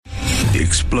The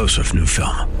explosive new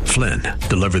film, Flynn,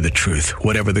 deliver the truth,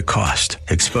 whatever the cost.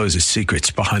 Exposes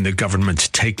secrets behind the government's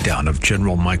takedown of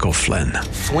General Michael Flynn.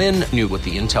 Flynn knew what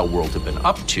the intel world had been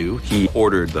up to. He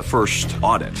ordered the first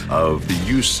audit of the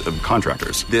use of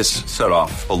contractors. This set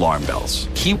off alarm bells.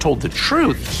 He told the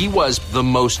truth. He was the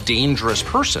most dangerous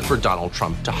person for Donald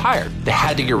Trump to hire. They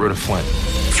had to get rid of Flynn.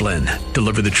 Flynn,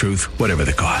 deliver the truth, whatever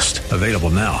the cost. Available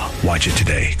now. Watch it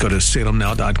today. Go to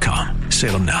salemnow.com.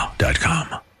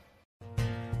 salemnow.com.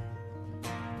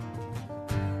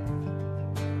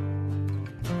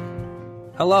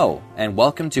 Hello, and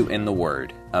welcome to In the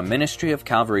Word, a ministry of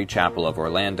Calvary Chapel of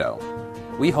Orlando.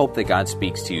 We hope that God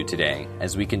speaks to you today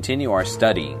as we continue our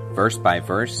study, verse by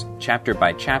verse, chapter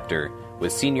by chapter,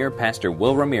 with Senior Pastor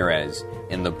Will Ramirez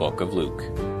in the book of Luke.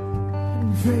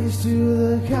 Praise to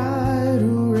the God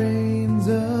who reigns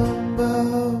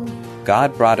above.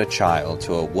 God brought a child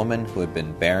to a woman who had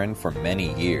been barren for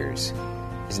many years.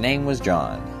 His name was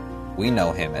John. We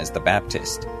know him as the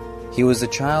Baptist. He was a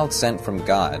child sent from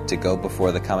God to go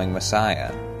before the coming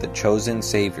Messiah, the chosen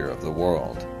Savior of the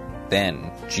world.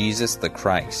 Then, Jesus the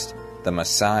Christ, the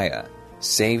Messiah,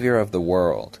 Savior of the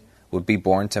world, would be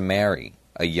born to Mary,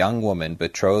 a young woman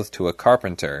betrothed to a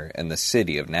carpenter in the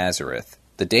city of Nazareth.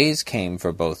 The days came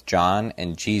for both John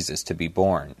and Jesus to be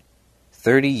born.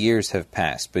 30 years have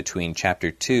passed between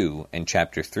chapter 2 and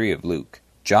chapter 3 of Luke.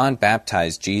 John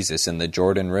baptized Jesus in the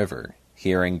Jordan River,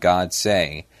 hearing God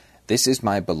say, "This is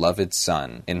my beloved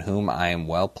Son, in whom I am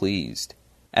well pleased."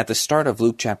 At the start of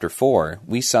Luke chapter 4,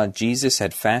 we saw Jesus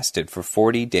had fasted for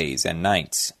 40 days and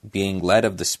nights, being led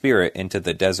of the Spirit into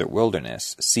the desert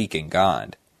wilderness, seeking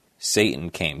God.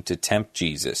 Satan came to tempt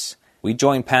Jesus. We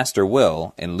join Pastor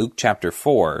Will in Luke chapter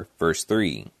 4, verse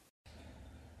 3.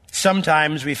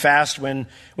 Sometimes we fast when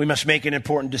we must make an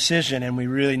important decision and we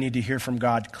really need to hear from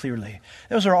God clearly.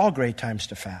 Those are all great times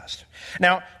to fast.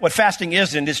 Now, what fasting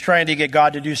isn't is trying to get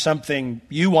God to do something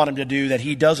you want him to do that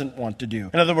he doesn't want to do.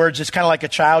 In other words, it's kind of like a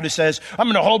child who says, "I'm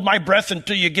going to hold my breath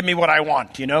until you give me what I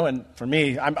want," you know? And for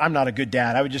me, I'm not a good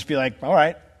dad. I would just be like, all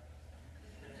right,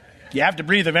 you have to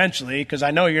breathe eventually because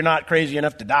I know you're not crazy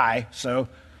enough to die, so...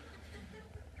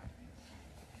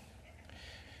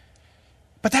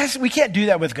 But we can't do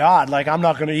that with God. Like, I'm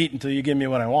not going to eat until you give me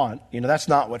what I want. You know, that's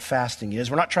not what fasting is.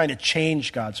 We're not trying to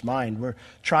change God's mind. We're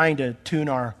trying to tune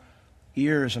our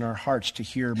ears and our hearts to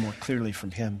hear more clearly from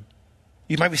him.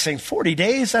 You might be saying, 40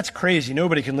 days? That's crazy.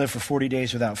 Nobody can live for 40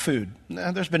 days without food.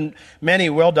 Now, there's been many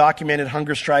well-documented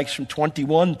hunger strikes from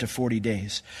 21 to 40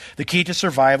 days. The key to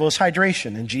survival is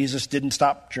hydration, and Jesus didn't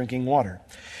stop drinking water.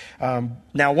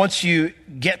 Now, once you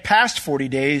get past 40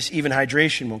 days, even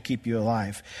hydration will keep you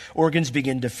alive. Organs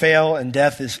begin to fail, and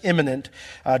death is imminent,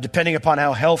 depending upon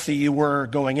how healthy you were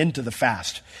going into the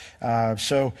fast.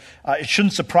 So it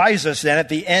shouldn't surprise us then at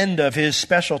the end of his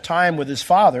special time with his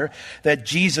Father that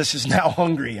Jesus is now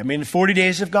hungry. I mean, 40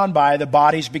 days have gone by. The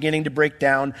body's beginning to break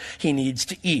down. He needs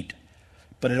to eat.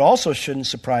 But it also shouldn't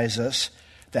surprise us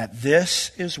that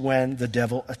this is when the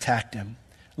devil attacked him.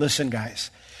 Listen, guys,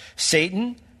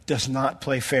 Satan does not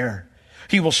play fair.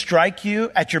 He will strike you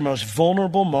at your most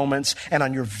vulnerable moments and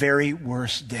on your very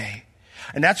worst day.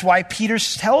 And that's why Peter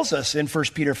tells us in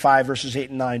 1 Peter 5, verses 8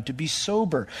 and 9, to be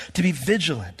sober, to be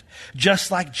vigilant,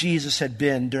 just like Jesus had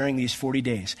been during these 40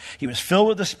 days. He was filled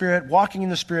with the Spirit, walking in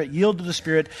the Spirit, yielded to the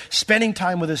Spirit, spending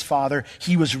time with his Father.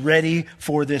 He was ready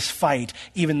for this fight,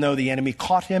 even though the enemy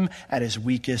caught him at his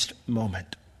weakest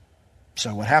moment.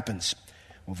 So what happens?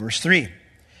 Well, verse 3,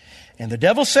 "And the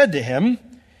devil said to him,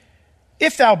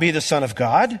 'If thou be the Son of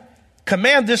God,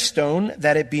 command this stone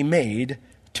that it be made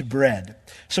to bread.'"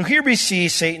 So here we see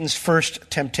Satan's first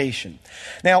temptation.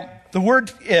 Now, the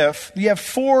word "if," you have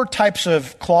 4 types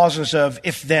of clauses of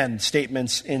if-then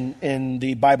statements in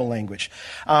the Bible language.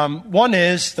 One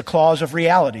is the clause of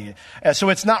reality. So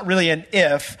it's not really an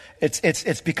if,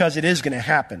 it's because it is going to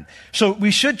happen. So we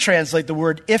should translate the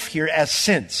word "if" here as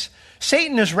since.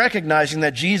 Satan is recognizing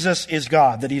that Jesus is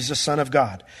God, that he's the Son of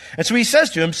God. And so he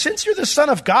says to him, "Since you're the Son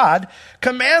of God,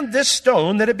 command this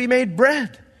stone that it be made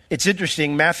bread." It's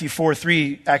interesting, Matthew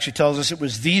 4:3 actually tells us it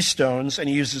was these stones, and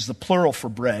he uses the plural for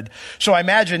bread. So I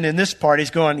imagine in this part,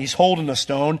 he's holding a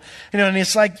stone, and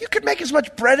it's like, you could make as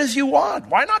much bread as you want.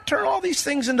 Why not turn all these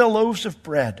things into loaves of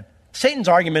bread? Satan's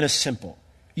argument is simple.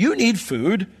 You need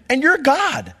food, and you're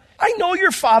God. I know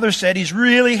your Father said he's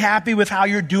really happy with how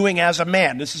you're doing as a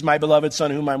man. This is my beloved Son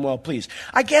whom I'm well pleased.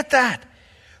 I get that.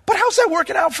 But how's that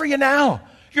working out for you now?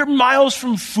 You're miles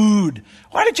from food.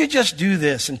 Why don't you just do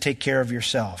this and take care of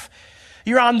yourself?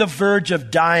 You're on the verge of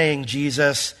dying,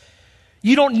 Jesus.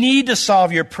 You don't need to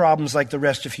solve your problems like the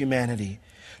rest of humanity.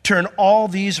 Turn all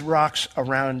these rocks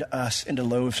around us into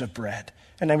loaves of bread.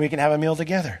 and then we can have a meal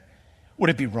together. Would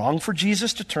it be wrong for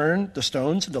Jesus to turn the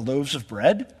stones into loaves of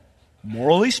bread?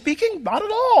 Morally speaking, not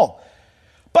at all.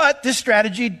 But this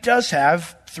strategy does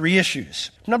have 3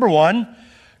 issues. Number 1,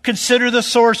 consider the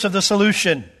source of the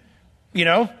solution.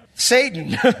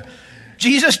 Satan.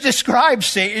 Jesus describes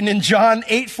Satan in John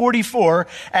 8:44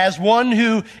 as one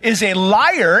who is a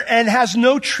liar and has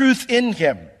no truth in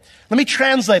him. Let me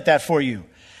translate that for you.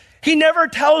 He never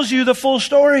tells you the full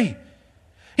story.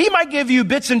 He might give you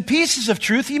bits and pieces of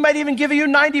truth. He might even give you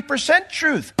 90%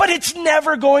 truth. But it's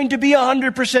never going to be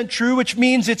 100% true, which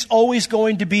means it's always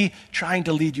going to be trying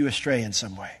to lead you astray in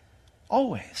some way.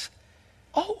 Always.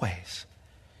 Always.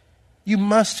 You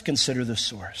must consider the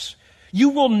source. You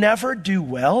will never do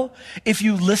well if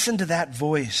you listen to that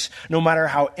voice, no matter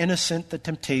how innocent the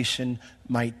temptation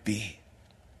might be.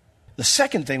 The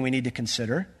second thing we need to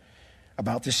consider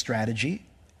about this strategy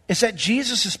is that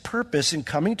Jesus' purpose in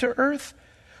coming to earth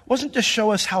wasn't to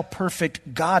show us how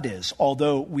perfect God is,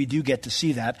 although we do get to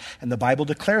see that, and the Bible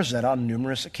declares that on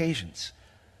numerous occasions.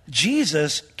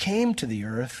 Jesus came to the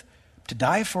earth to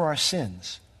die for our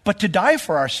sins. But to die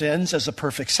for our sins as a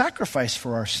perfect sacrifice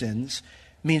for our sins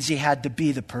means he had to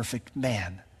be the perfect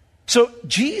man. So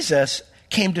Jesus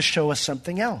came to show us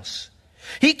something else.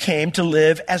 He came to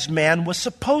live as man was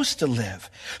supposed to live,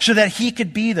 so that he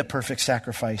could be the perfect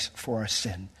sacrifice for our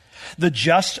sin, the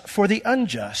just for the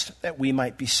unjust, that we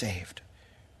might be saved.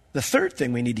 The third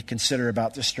thing we need to consider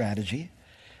about this strategy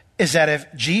is that if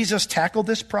Jesus tackled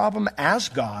this problem as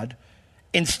God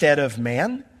instead of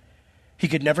man, he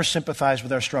could never sympathize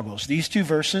with our struggles. These 2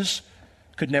 verses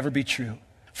could never be true.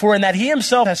 For in that he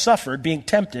himself has suffered, being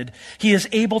tempted, he is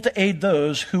able to aid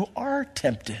those who are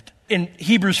tempted. In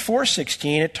Hebrews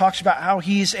 4:16, it talks about how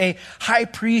he's a high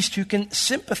priest who can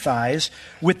sympathize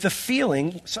with the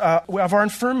feelings of our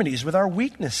infirmities, with our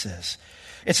weaknesses.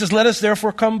 It says, let us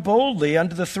therefore come boldly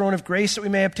unto the throne of grace that we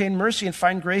may obtain mercy and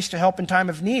find grace to help in time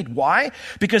of need. Why?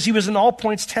 Because he was in all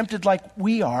points tempted like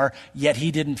we are, yet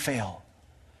he didn't fail.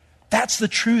 That's the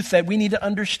truth that we need to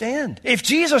understand. If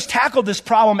Jesus tackled this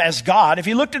problem as God, if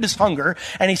he looked at his hunger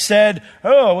and he said,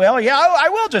 oh, well, yeah, I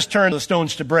will just turn the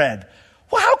stones to bread.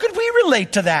 Well, how could we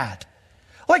relate to that?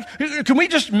 Like, can we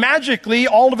just magically,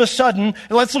 all of a sudden,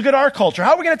 let's look at our culture.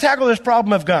 How are we going to tackle this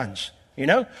problem of guns?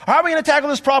 How are we going to tackle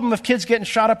this problem of kids getting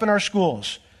shot up in our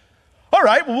schools? All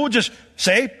right, well, we'll just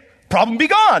say, problem be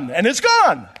gone, and it's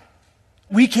gone.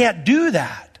 We can't do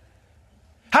that.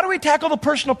 How do we tackle the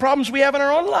personal problems we have in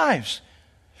our own lives?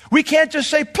 We can't just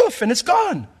say, poof, and it's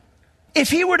gone. If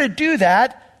he were to do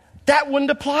that, that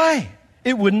wouldn't apply.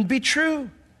 It wouldn't be true.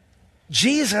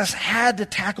 Jesus had to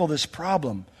tackle this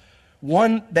problem,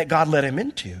 one that God led him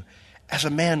into, as a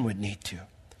man would need to.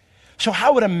 So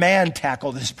how would a man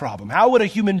tackle this problem? How would a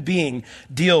human being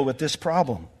deal with this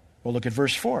problem? Well, look at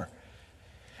verse 4.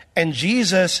 And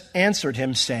Jesus answered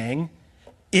him, saying,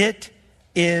 it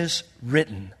is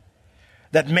written,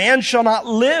 that man shall not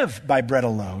live by bread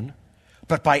alone,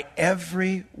 but by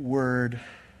every word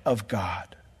of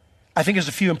God. I think there's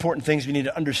a few important things we need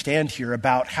to understand here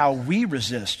about how we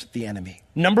resist the enemy.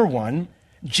 Number 1,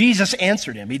 Jesus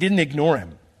answered him. He didn't ignore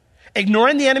him.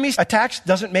 Ignoring the enemy's attacks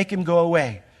doesn't make him go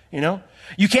away.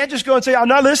 You can't just go and say, I'm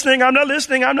not listening, I'm not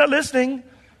listening, I'm not listening.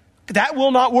 That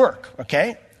will not work,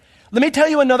 okay? Let me tell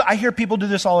you another. I hear people do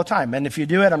this all the time. And if you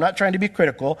do it, I'm not trying to be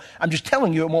critical. I'm just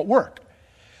telling you it won't work.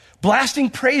 Blasting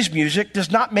praise music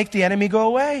does not make the enemy go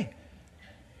away.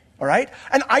 All right?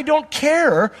 And I don't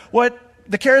care what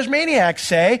the charismaniacs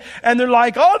say. And they're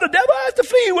like, oh, the devil has to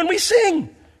flee when we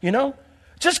sing.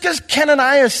 Just because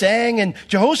Kenaniah sang and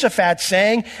Jehoshaphat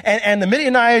sang and the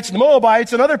Midianites and the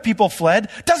Moabites and other people fled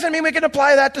doesn't mean we can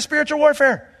apply that to spiritual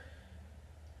warfare.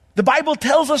 The Bible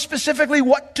tells us specifically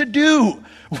what to do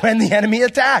when the enemy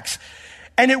attacks.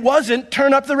 And it wasn't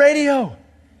turn up the radio.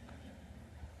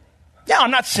 Yeah,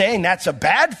 I'm not saying that's a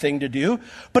bad thing to do,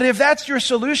 but if that's your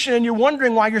solution and you're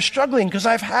wondering why you're struggling, because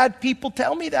I've had people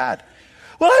tell me that.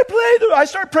 Well, I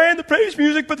start praying the praise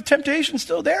music, but the temptation's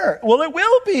still there. Well, it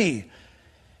will be.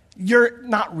 You're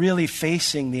not really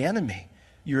facing the enemy.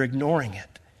 You're ignoring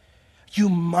it. You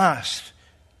must,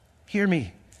 hear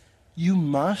me, you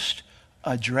must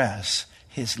address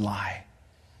his lie.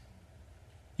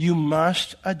 You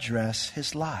must address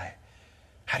his lie.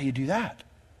 How do you do that?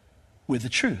 With the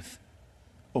truth.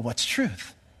 Well, what's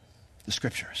truth? The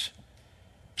scriptures.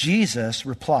 Jesus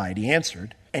replied, he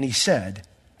answered, and he said,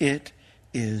 it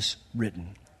is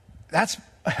written. That's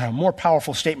a more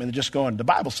powerful statement than just going, the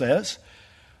Bible says.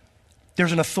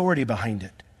 There's an authority behind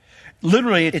it.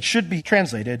 Literally, it should be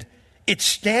translated, it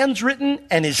stands written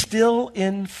and is still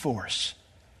in force.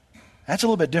 That's a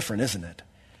little bit different, isn't it?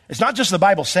 It's not just the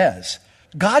Bible says.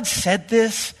 God said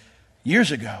this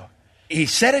years ago. He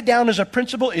set it down as a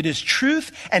principle. It is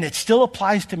truth, and it still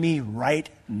applies to me right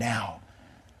now.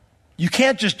 You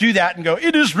can't just do that and go,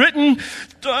 it is written,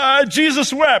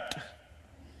 Jesus wept.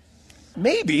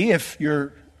 Maybe if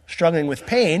you're struggling with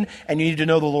pain and you need to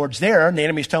know the Lord's there and the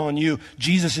enemy's telling you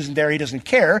Jesus isn't there, he doesn't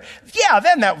care, yeah,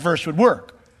 then that verse would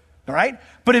work. All right?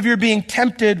 But if you're being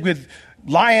tempted with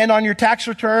lying on your tax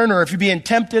return, or if you're being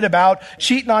tempted about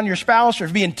cheating on your spouse, or if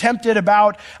you're being tempted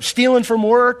about stealing from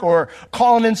work or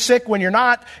calling in sick when you're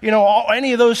not,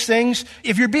 any of those things,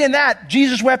 if you're being that,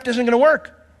 Jesus wept isn't going to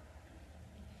work.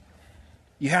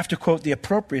 You have to quote the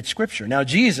appropriate scripture. Now,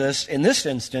 Jesus, in this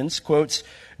instance, quotes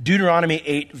Deuteronomy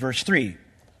 8, verse 3.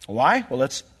 Why? Well,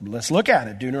 let's look at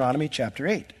it. Deuteronomy chapter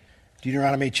 8.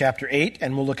 Deuteronomy chapter 8,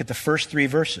 and we'll look at the first 3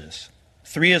 verses.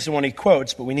 3 is the one he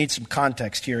quotes, but we need some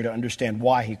context here to understand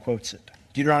why he quotes it.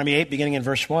 Deuteronomy 8, beginning in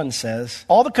verse 1, says,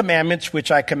 "All the commandments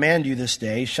which I command you this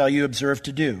day shall you observe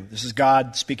to do." This is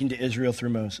God speaking to Israel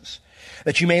through Moses.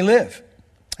 "That you may live,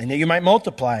 and that you might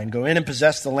multiply, and go in and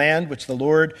possess the land which the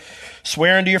Lord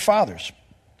sware unto your fathers.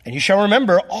 And you shall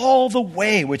remember all the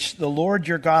way which the Lord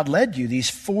your God led you these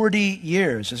 40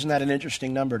 years. Isn't that an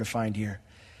interesting number to find here?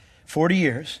 40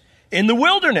 years. In the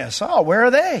wilderness. Oh, where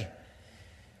are they?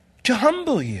 To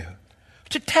humble you,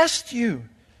 to test you,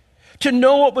 to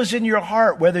know what was in your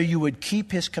heart, whether you would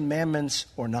keep his commandments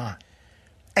or not.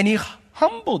 And he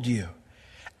humbled you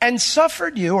and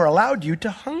suffered you or allowed you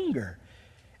to hunger.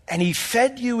 And he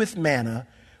fed you with manna,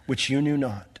 which you knew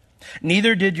not.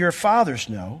 Neither did your fathers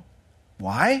know."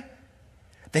 Why?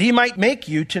 "That he might make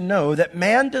you to know that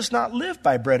man does not live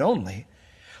by bread only,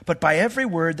 but by every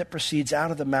word that proceeds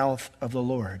out of the mouth of the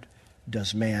Lord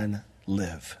does man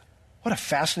live." What a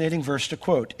fascinating verse to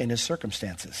quote in his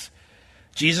circumstances.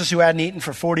 Jesus, who hadn't eaten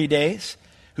for 40 days,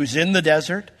 who's in the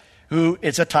desert, who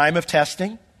it's a time of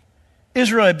testing.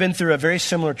 Israel had been through a very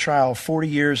similar trial, 40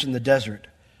 years in the desert.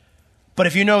 But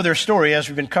if you know their story, as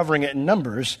we've been covering it in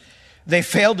Numbers, they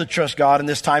failed to trust God in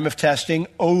this time of testing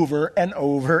over and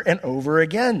over and over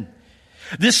again.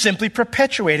 This simply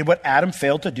perpetuated what Adam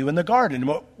failed to do in the garden,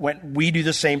 when we do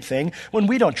the same thing when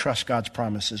we don't trust God's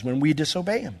promises, when we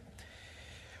disobey him.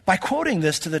 By quoting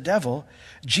this to the devil,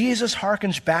 Jesus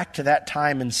harkens back to that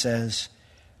time and says,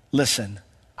 "Listen,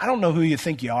 I don't know who you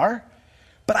think you are,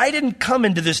 but I didn't come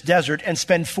into this desert and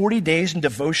spend 40 days in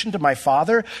devotion to my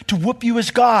Father to whoop you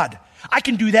as God. I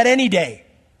can do that any day.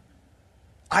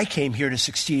 I came here to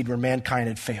succeed where mankind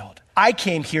had failed. I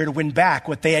came here to win back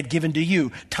what they had given to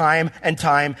you time and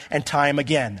time and time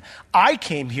again. I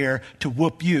came here to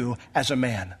whoop you as a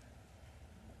man.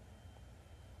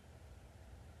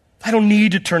 I don't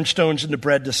need to turn stones into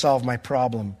bread to solve my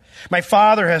problem. My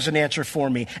Father has an answer for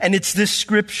me, and it's this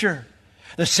scripture,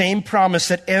 the same promise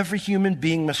that every human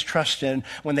being must trust in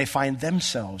when they find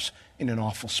themselves in an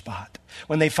awful spot,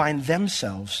 when they find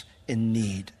themselves in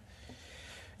need.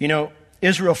 You know,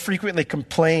 Israel frequently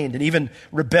complained and even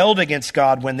rebelled against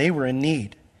God when they were in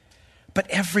need. But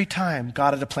every time,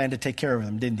 God had a plan to take care of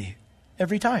them, didn't he?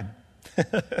 Every time.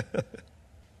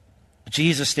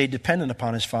 Jesus stayed dependent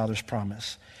upon his Father's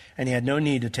promise, and he had no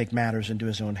need to take matters into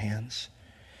his own hands.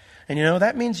 And you know,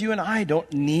 that means you and I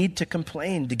don't need to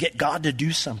complain to get God to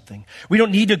do something. We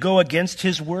don't need to go against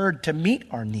his word to meet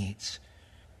our needs.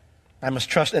 I must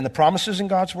trust in the promises in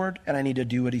God's word, and I need to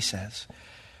do what he says.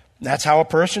 That's how a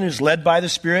person who's led by the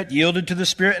Spirit, yielded to the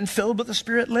Spirit, and filled with the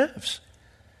Spirit lives.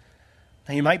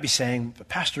 Now you might be saying, but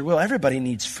Pastor Will, everybody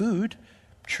needs food.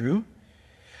 True.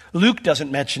 Luke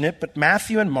doesn't mention it, but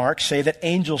Matthew and Mark say that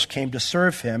angels came to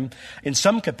serve him in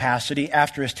some capacity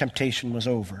after his temptation was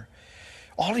over.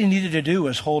 All he needed to do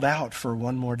was hold out for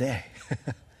one more day.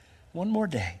 One more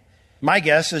day. My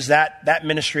guess is that that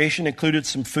ministration included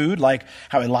some food, like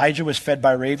how Elijah was fed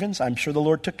by ravens. I'm sure the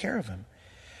Lord took care of him.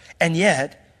 And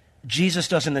yet, Jesus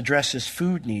doesn't address his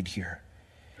food need here.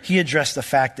 He addressed the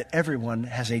fact that everyone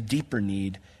has a deeper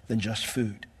need than just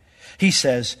food. He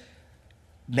says,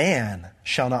 man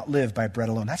shall not live by bread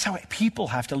alone. That's how people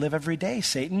have to live every day,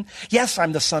 Satan. Yes,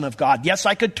 I'm the Son of God. Yes,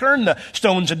 I could turn the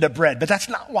stones into bread, but that's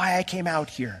not why I came out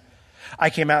here. I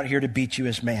came out here to beat you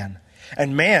as man.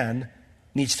 And man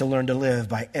needs to learn to live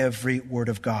by every word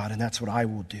of God, and that's what I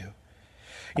will do.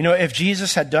 You know, if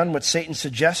Jesus had done what Satan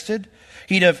suggested,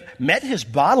 he'd have met his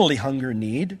bodily hunger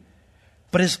need,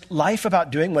 but is life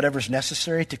about doing whatever's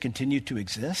necessary to continue to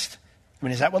exist? I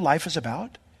mean, is that what life is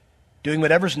about? Doing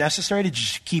whatever's necessary to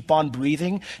just keep on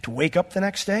breathing, to wake up the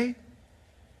next day?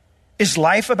 Is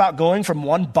life about going from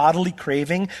one bodily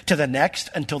craving to the next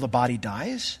until the body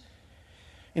dies?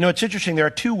 You know, it's interesting. There are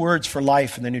two words for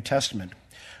life in the New Testament.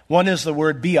 One is the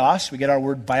word bios. We get our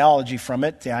word biology from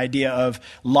it, the idea of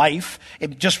life.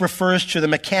 It just refers to the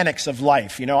mechanics of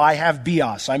life. I have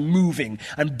bios. I'm moving.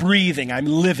 I'm breathing. I'm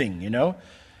living,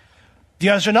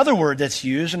 There's another word that's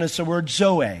used, and it's the word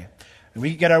zoe.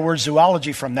 We get our word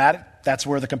zoology from that. That's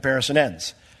where the comparison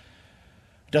ends.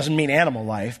 It doesn't mean animal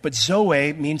life, but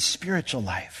zoe means spiritual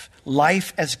life.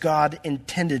 Life as God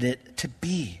intended it to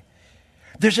be.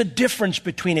 There's a difference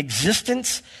between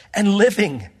existence and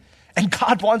living. And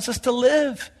God wants us to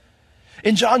live.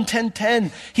 In John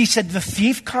 10:10, he said, the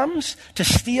thief comes to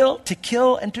steal, to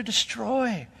kill, and to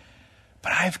destroy.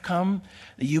 But I've come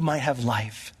that you might have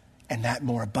life, and that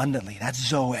more abundantly. That's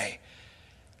Zoe.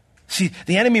 See,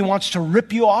 the enemy wants to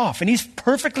rip you off, and he's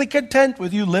perfectly content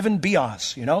with you living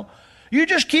bios, You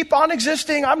just keep on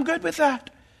existing. I'm good with that.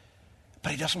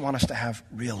 But he doesn't want us to have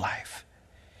real life.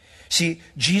 See,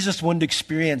 Jesus wouldn't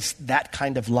experience that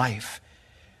kind of life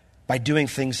by doing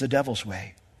things the devil's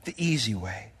way, the easy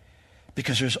way,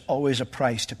 because there's always a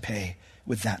price to pay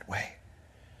with that way.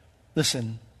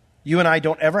 Listen, you and I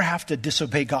don't ever have to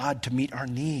disobey God to meet our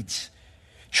needs.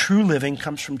 True living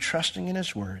comes from trusting in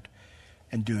his word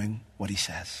and doing what he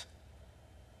says.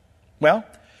 Well,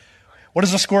 what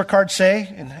does the scorecard say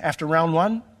after round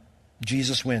one?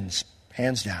 Jesus wins,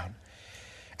 hands down.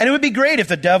 And it would be great if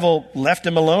the devil left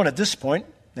him alone at this point.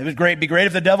 It would be great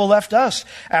if the devil left us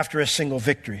after a single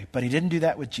victory. But he didn't do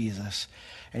that with Jesus,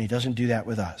 and he doesn't do that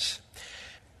with us.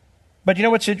 But you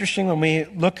know what's interesting when we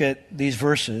look at these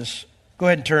verses? Go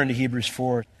ahead and turn to Hebrews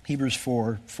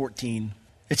 4:14.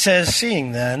 It says,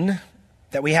 seeing then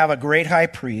that we have a great high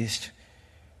priest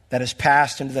that has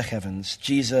passed into the heavens,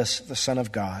 Jesus, the Son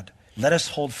of God, let us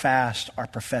hold fast our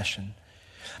profession.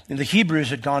 And the Hebrews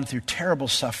had gone through terrible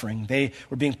suffering. They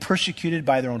were being persecuted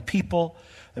by their own people.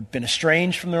 They've been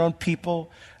estranged from their own people.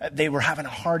 They were having a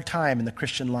hard time in the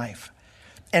Christian life.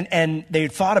 And they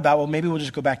thought about, well, maybe we'll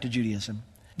just go back to Judaism.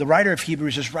 The writer of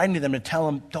Hebrews is writing to them to tell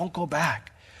them, don't go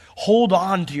back. Hold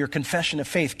on to your confession of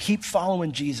faith. Keep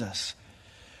following Jesus.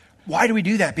 Why do we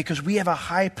do that? Because we have a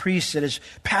high priest that has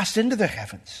passed into the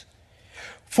heavens.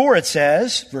 For it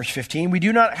says, verse 15, we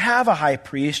do not have a high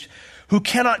priest who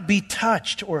cannot be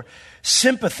touched or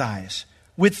sympathize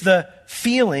with the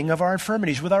feeling of our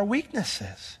infirmities, with our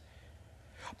weaknesses.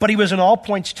 But he was in all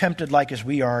points tempted like as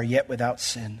we are, yet without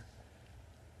sin.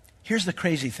 Here's the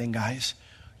crazy thing, guys.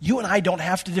 You and I don't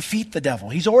have to defeat the devil.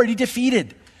 He's already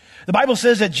defeated. The Bible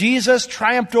says that Jesus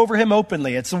triumphed over him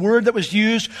openly. It's the word that was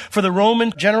used for the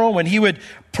Roman general when he would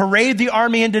parade the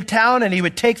army into town and he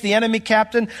would take the enemy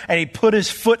captain and he'd put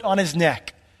his foot on his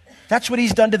neck. That's what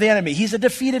he's done to the enemy. He's a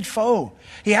defeated foe.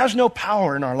 He has no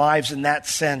power in our lives in that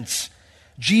sense.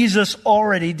 Jesus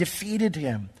already defeated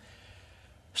him.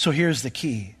 So here's the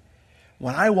key.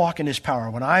 When I walk in his power,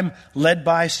 when I'm led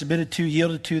by, submitted to,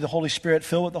 yielded to the Holy Spirit,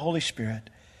 filled with the Holy Spirit,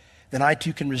 then I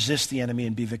too can resist the enemy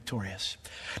and be victorious.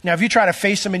 Now, if you try to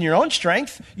face him in your own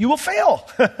strength, you will fail.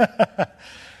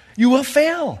 You will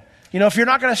fail. If you're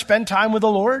not going to spend time with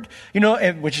the Lord,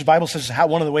 which the Bible says is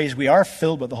one of the ways we are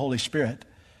filled with the Holy Spirit.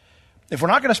 If we're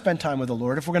not going to spend time with the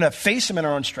Lord, if we're going to face him in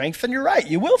our own strength, then you're right.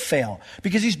 You will fail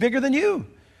because he's bigger than you.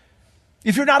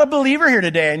 If you're not a believer here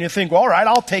today and you think, well, all right,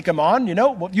 I'll take him on,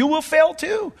 you will fail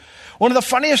too. One of the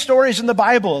funniest stories in the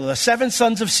Bible, the 7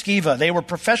 sons of Sceva, they were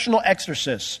professional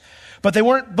exorcists, but they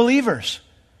weren't believers.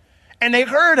 And they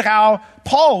heard how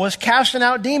Paul was casting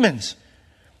out demons.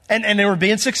 And they were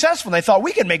being successful. They thought,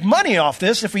 we can make money off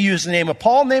this if we use the name of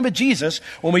Paul, the name of Jesus,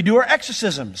 when we do our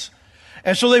exorcisms.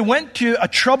 And so they went to a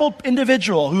troubled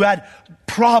individual who had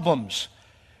problems.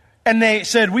 And they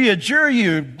said, we adjure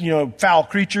you, foul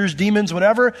creatures, demons,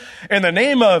 whatever, in the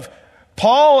name of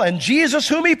Paul and Jesus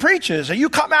whom he preaches, that you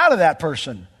come out of that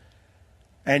person.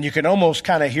 And you can almost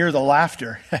kind of hear the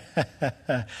laughter.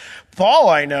 Paul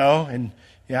I know, and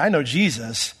I know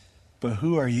Jesus, but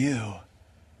who are you?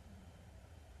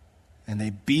 And they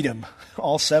beat him,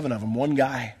 all 7 of them, one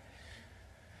guy.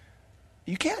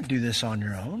 You can't do this on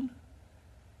your own.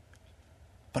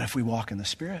 But if we walk in the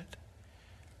Spirit,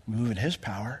 move in his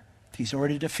power, he's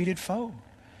already a defeated foe.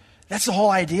 That's the whole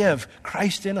idea of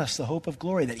Christ in us, the hope of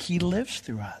glory, that he lives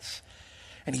through us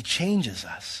and he changes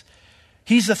us.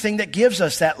 He's the thing that gives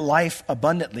us that life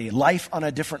abundantly. Life on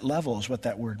a different level is what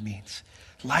that word means.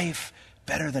 Life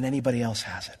better than anybody else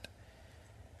has it.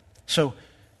 So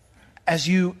as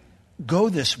you go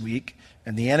this week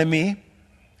and the enemy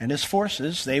and his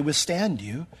forces, they withstand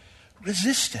you,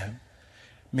 resist him.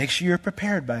 Make sure you're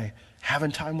prepared by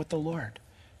having time with the Lord.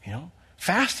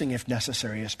 Fasting if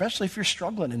necessary, especially if you're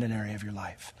struggling in an area of your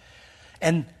life.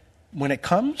 And when it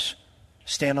comes,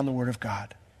 stand on the word of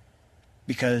God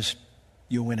because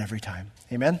you'll win every time.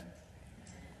 Amen?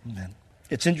 Amen.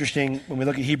 It's interesting when we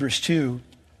look at Hebrews 2,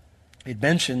 it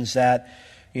mentions that,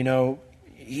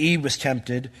 he was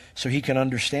tempted so he can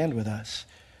understand with us.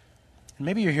 And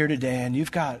maybe you're here today and you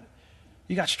got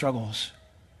struggles.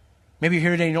 Maybe you're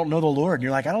here today and you don't know the Lord. And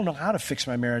you're like, I don't know how to fix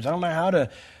my marriage. I don't know how to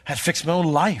fix my own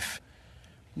life.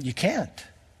 You can't.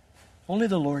 Only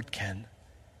the Lord can.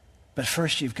 But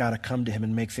first you've got to come to him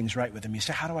and make things right with him. You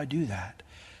say, how do I do that?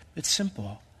 It's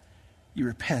simple. You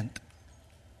repent.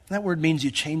 That word means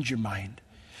you change your mind.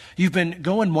 You've been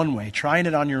going one way, trying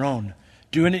it on your own,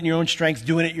 doing it in your own strength,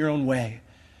 doing it your own way.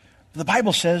 The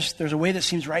Bible says there's a way that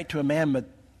seems right to a man, but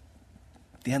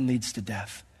the end leads to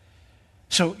death.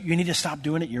 So you need to stop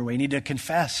doing it your way. You need to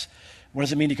confess. What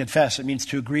does it mean to confess? It means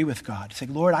to agree with God. Say,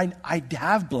 Lord, I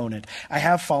have blown it. I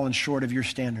have fallen short of your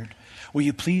standard. Will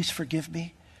you please forgive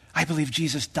me? I believe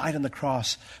Jesus died on the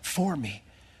cross for me.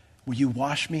 Will you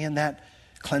wash me in that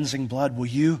cleansing blood? Will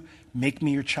you make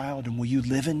me your child, and will you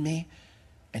live in me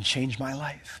and change my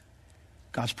life?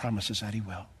 God's promise is that he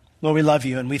will. Lord, we love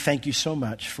you, and we thank you so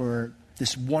much for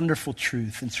this wonderful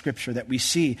truth in Scripture that we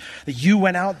see that you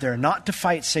went out there not to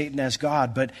fight Satan as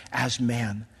God, but as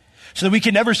man. So that we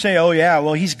can never say, oh yeah,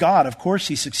 well, he's God. Of course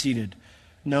he succeeded.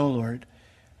 No, Lord,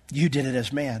 you did it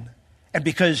as man. And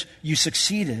because you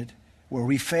succeeded where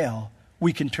we fail,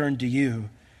 we can turn to you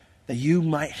that you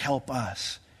might help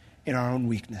us in our own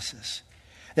weaknesses.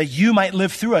 That you might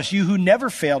live through us. You who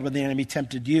never failed when the enemy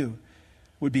tempted you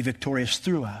would be victorious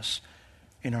through us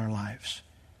in our lives.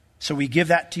 So we give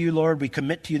that to you, Lord. We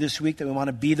commit to you this week that we want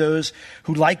to be those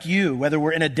who, like you, whether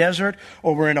we're in a desert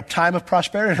or we're in a time of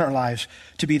prosperity in our lives,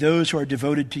 to be those who are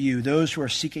devoted to you, those who are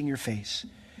seeking your face,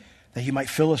 that you might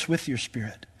fill us with your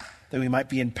Spirit, that we might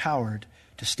be empowered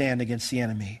to stand against the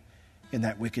enemy in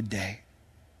that wicked day.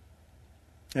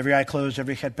 Every eye closed,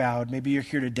 every head bowed. Maybe you're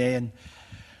here today and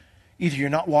either you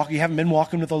haven't been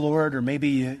walking with the Lord, or maybe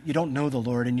you don't know the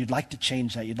Lord and you'd like to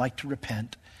change that. You'd like to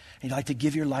repent. And you'd like to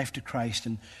give your life to Christ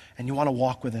and you want to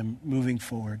walk with him moving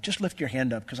forward. Just lift your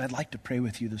hand up because I'd like to pray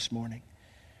with you this morning.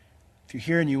 If you're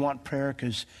here and you want prayer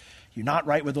because you're not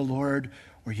right with the Lord,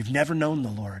 or you've never known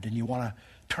the Lord and you want to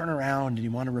turn around and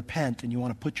you want to repent and you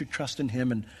want to put your trust in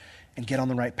him and get on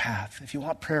the right path. If you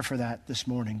want prayer for that this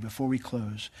morning before we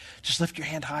close, just lift your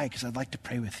hand high because I'd like to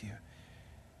pray with you.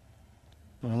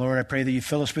 Well, Lord, I pray that you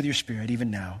fill us with your Spirit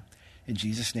even now. In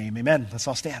Jesus' name, amen. Let's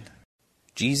all stand.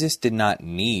 Jesus did not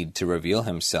need to reveal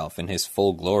himself in his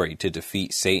full glory to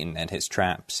defeat Satan and his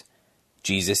traps.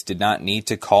 Jesus did not need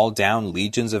to call down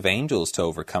legions of angels to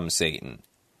overcome Satan.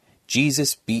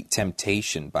 Jesus beat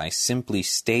temptation by simply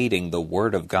stating the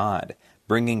Word of God,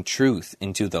 bringing truth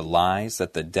into the lies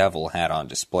that the devil had on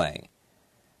display.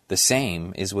 The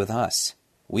same is with us.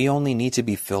 We only need to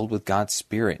be filled with God's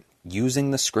Spirit,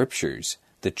 using the Scriptures,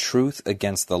 the truth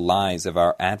against the lies of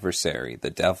our adversary, the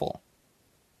devil.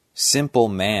 Simple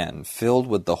man filled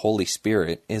with the Holy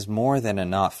Spirit is more than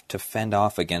enough to fend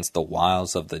off against the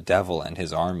wiles of the devil and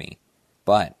his army.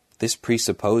 But this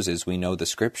presupposes we know the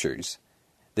Scriptures.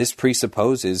 This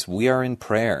presupposes we are in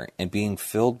prayer and being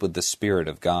filled with the Spirit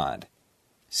of God.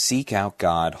 Seek out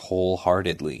God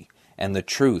wholeheartedly, and the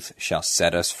truth shall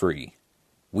set us free.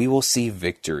 We will see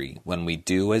victory when we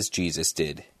do as Jesus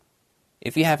did.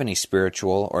 If you have any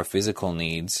spiritual or physical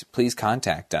needs, please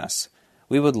contact us.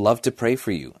 We would love to pray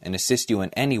for you and assist you in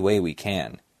any way we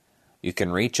can. You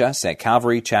can reach us at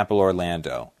Calvary Chapel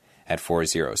Orlando at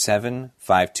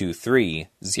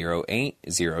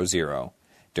 407-523-0800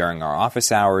 during our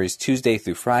office hours Tuesday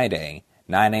through Friday,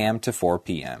 9 a.m. to 4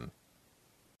 p.m.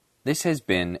 This has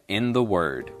been In the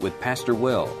Word with Pastor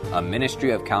Will, a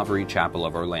ministry of Calvary Chapel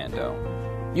of Orlando.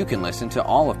 You can listen to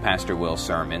all of Pastor Will's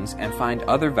sermons and find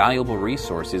other valuable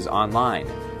resources online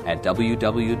at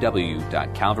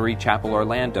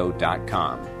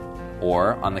www.calvarychapelorlando.com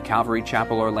or on the Calvary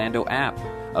Chapel Orlando app,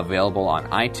 available on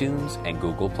iTunes and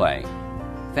Google Play.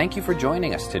 Thank you for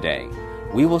joining us today.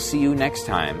 We will see you next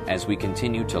time as we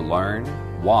continue to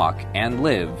learn, walk, and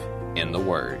live in the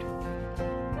Word.